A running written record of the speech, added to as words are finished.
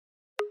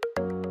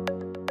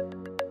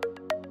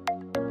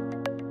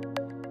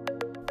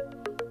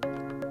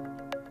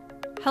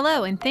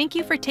Hello, and thank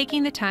you for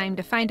taking the time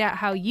to find out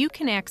how you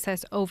can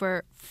access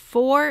over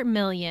 $4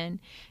 million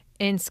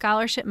in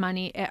scholarship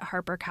money at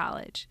Harper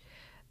College.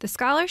 The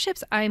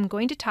scholarships I am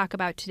going to talk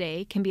about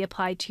today can be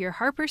applied to your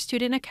Harper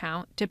student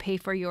account to pay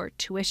for your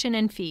tuition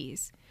and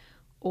fees,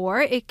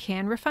 or it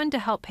can refund to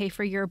help pay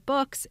for your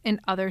books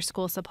and other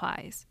school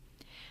supplies.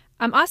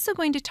 I'm also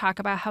going to talk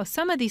about how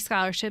some of these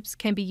scholarships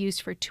can be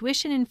used for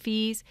tuition and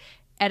fees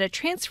at a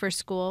transfer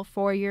school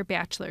for your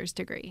bachelor's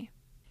degree.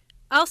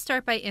 I'll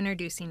start by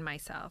introducing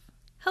myself.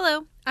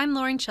 Hello, I'm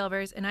Lauren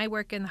Chilvers, and I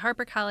work in the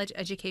Harper College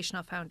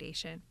Educational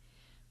Foundation,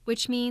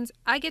 which means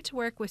I get to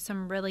work with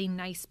some really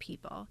nice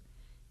people.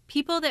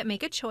 People that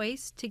make a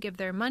choice to give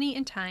their money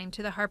and time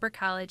to the Harper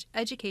College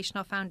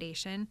Educational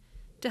Foundation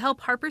to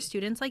help Harper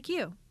students like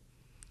you.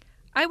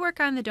 I work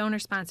on the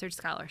donor-sponsored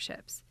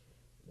scholarships.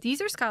 These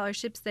are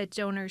scholarships that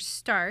donors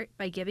start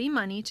by giving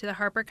money to the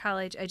Harper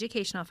College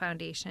Educational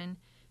Foundation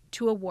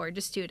to award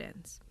to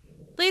students.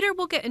 Later,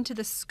 we'll get into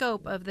the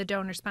scope of the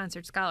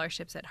donor-sponsored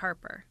scholarships at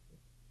Harper.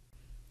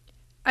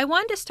 I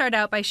wanted to start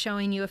out by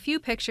showing you a few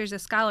pictures of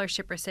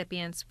scholarship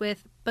recipients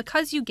with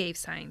 "Because You Gave"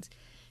 signs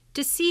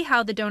to see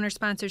how the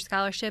donor-sponsored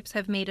scholarships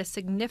have made a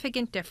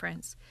significant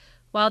difference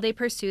while they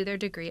pursue their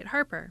degree at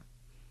Harper.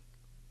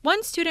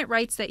 One student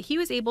writes that he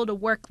was able to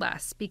work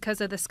less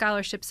because of the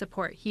scholarship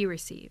support he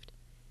received.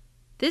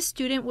 This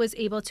student was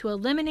able to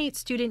eliminate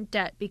student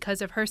debt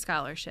because of her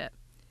scholarship.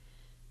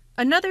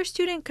 Another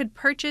student could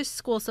purchase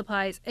school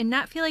supplies and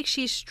not feel like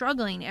she's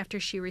struggling after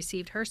she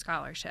received her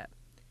scholarship.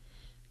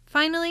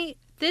 Finally,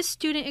 this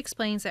student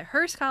explains that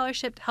her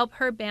scholarship helped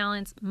her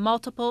balance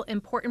multiple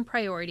important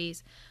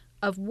priorities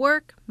of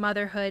work,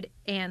 motherhood,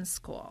 and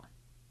school.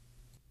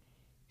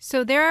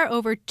 So there are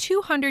over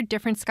 200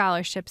 different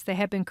scholarships that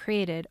have been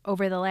created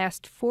over the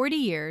last 40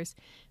 years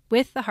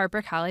with the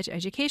Harper College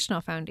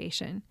Educational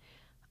Foundation.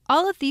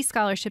 All of these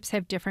scholarships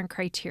have different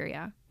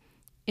criteria.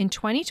 In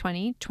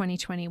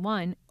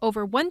 2020-2021,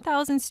 over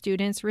 1,000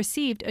 students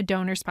received a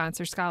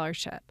donor-sponsored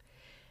scholarship.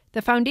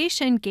 The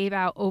foundation gave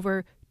out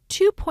over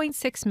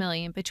 $2.6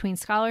 million between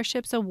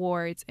scholarships,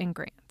 awards, and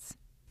grants.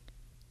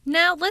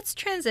 Now let's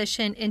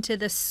transition into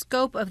the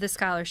scope of the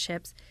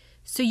scholarships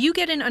so you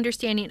get an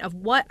understanding of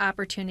what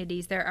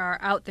opportunities there are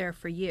out there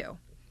for you.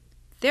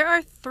 There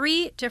are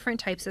 3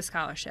 different types of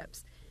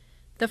scholarships.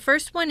 The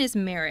first one is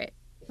merit,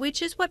 which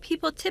is what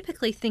people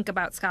typically think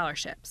about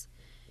scholarships.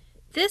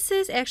 This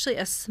is actually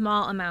a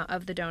small amount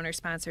of the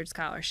donor-sponsored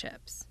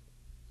scholarships.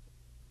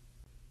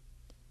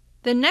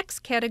 The next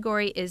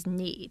category is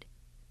need.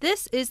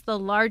 This is the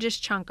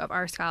largest chunk of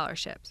our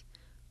scholarships.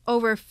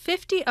 Over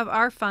 50 of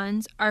our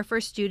funds are for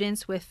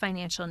students with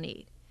financial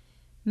need.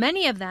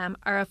 Many of them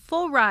are a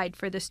full ride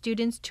for the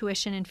students'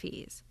 tuition and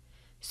fees.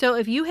 So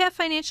if you have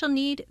financial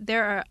need,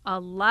 there are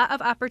a lot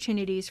of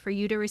opportunities for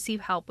you to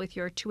receive help with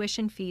your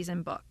tuition, fees,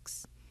 and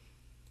books.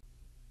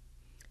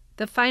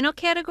 The final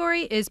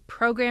category is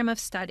program of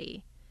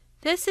study.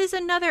 This is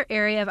another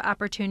area of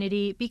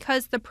opportunity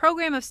because the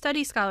program of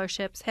study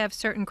scholarships have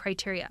certain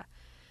criteria.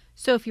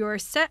 So if you are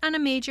set on a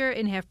major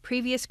and have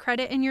previous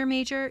credit in your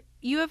major,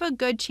 you have a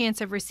good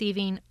chance of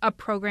receiving a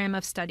program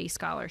of study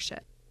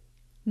scholarship.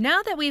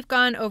 Now that we've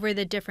gone over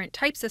the different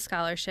types of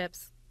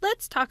scholarships,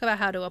 let's talk about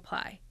how to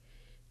apply.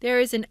 There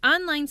is an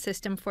online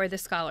system for the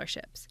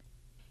scholarships.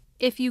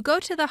 If you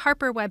go to the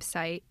Harper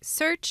website,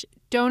 search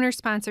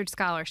donor-sponsored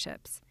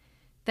scholarships.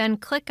 Then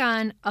click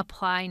on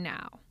Apply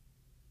Now.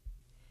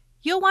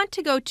 You'll want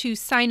to go to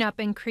Sign Up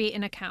and create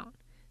an account.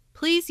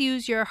 Please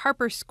use your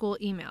Harper School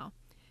email.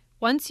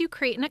 Once you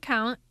create an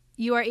account,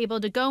 you are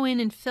able to go in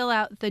and fill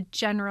out the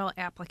general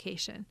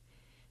application.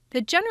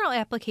 The general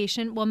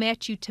application will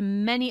match you to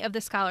many of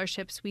the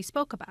scholarships we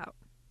spoke about.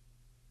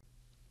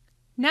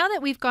 Now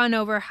that we've gone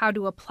over how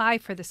to apply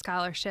for the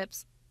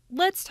scholarships,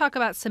 let's talk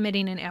about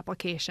submitting an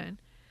application.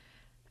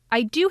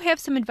 I do have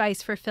some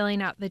advice for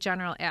filling out the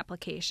general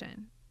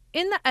application.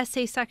 In the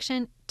essay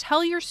section,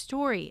 tell your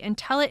story and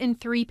tell it in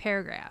 3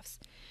 paragraphs.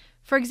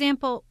 For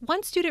example,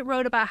 one student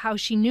wrote about how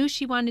she knew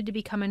she wanted to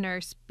become a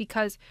nurse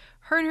because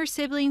her and her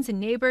siblings and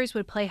neighbors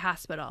would play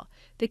hospital.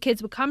 The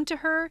kids would come to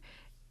her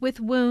with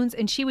wounds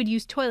and she would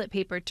use toilet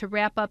paper to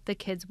wrap up the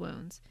kids'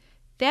 wounds.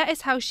 That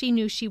is how she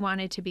knew she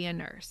wanted to be a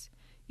nurse.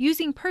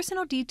 Using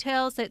personal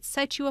details that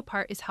set you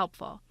apart is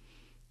helpful.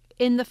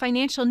 In the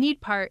financial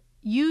need part,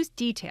 use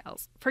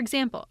details. For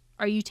example,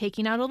 are you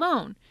taking out a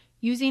loan?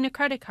 Using a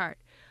credit card?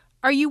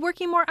 Are you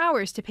working more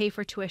hours to pay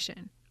for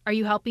tuition? Are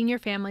you helping your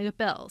family with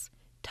bills?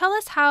 Tell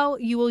us how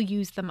you will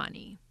use the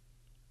money.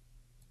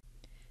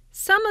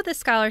 Some of the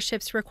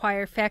scholarships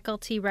require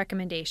faculty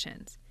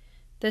recommendations.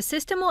 The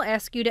system will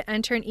ask you to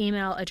enter an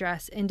email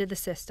address into the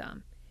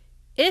system.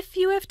 If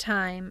you have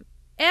time,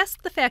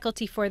 ask the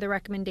faculty for the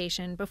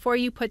recommendation before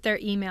you put their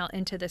email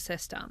into the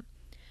system.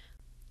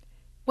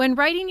 When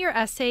writing your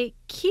essay,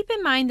 keep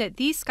in mind that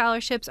these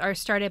scholarships are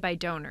started by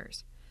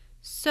donors.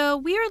 So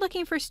we are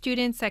looking for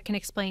students that can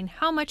explain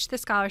how much the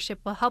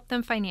scholarship will help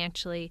them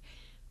financially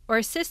or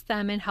assist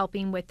them in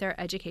helping with their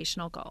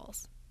educational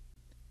goals.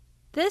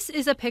 This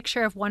is a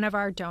picture of one of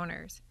our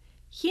donors.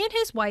 He and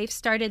his wife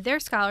started their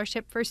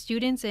scholarship for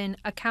students in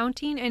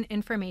accounting and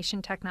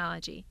information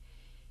technology.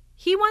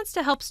 He wants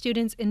to help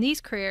students in these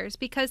careers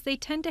because they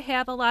tend to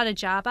have a lot of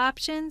job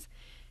options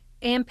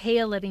and pay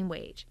a living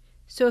wage.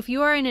 So if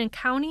you are an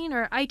accounting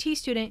or IT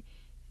student,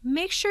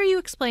 make sure you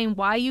explain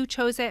why you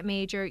chose that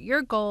major,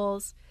 your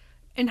goals,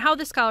 and how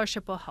the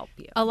scholarship will help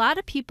you. A lot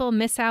of people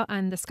miss out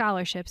on the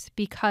scholarships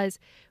because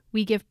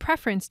we give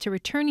preference to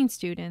returning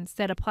students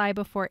that apply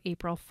before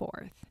April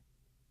 4th.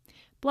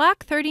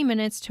 Block 30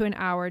 minutes to an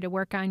hour to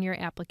work on your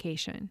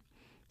application.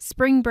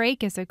 Spring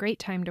break is a great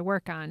time to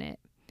work on it.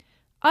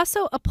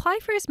 Also, apply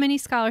for as many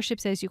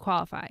scholarships as you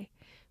qualify.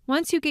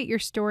 Once you get your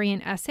story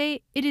and essay,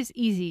 it is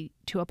easy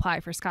to apply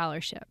for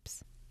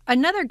scholarships.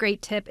 Another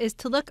great tip is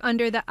to look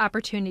under the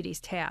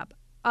Opportunities tab,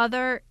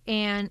 Other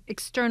and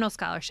External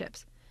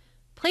Scholarships.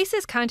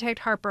 Places contact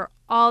Harper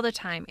all the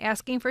time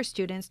asking for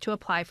students to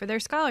apply for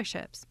their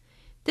scholarships.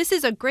 This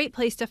is a great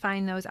place to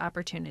find those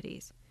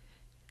opportunities.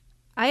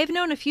 I have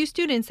known a few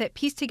students that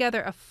pieced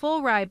together a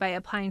full ride by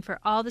applying for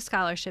all the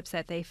scholarships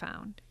that they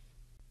found.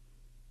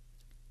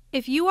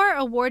 If you are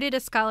awarded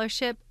a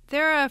scholarship,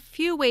 there are a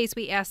few ways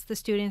we ask the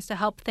students to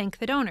help thank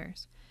the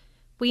donors.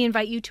 We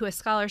invite you to a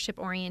scholarship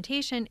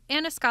orientation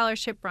and a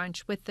scholarship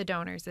brunch with the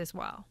donors as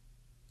well.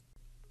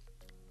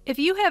 If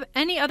you have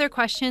any other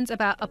questions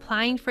about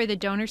applying for the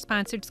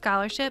donor-sponsored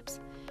scholarships,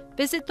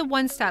 visit the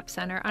One Stop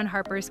Center on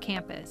Harper's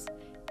campus.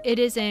 It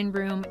is in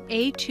room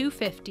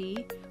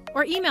A250,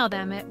 or email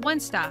them at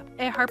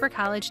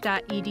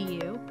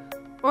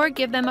onestop@harpercollege.edu, or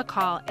give them a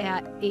call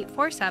at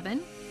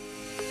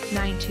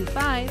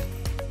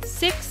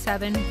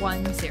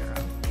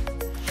 847-925-6710.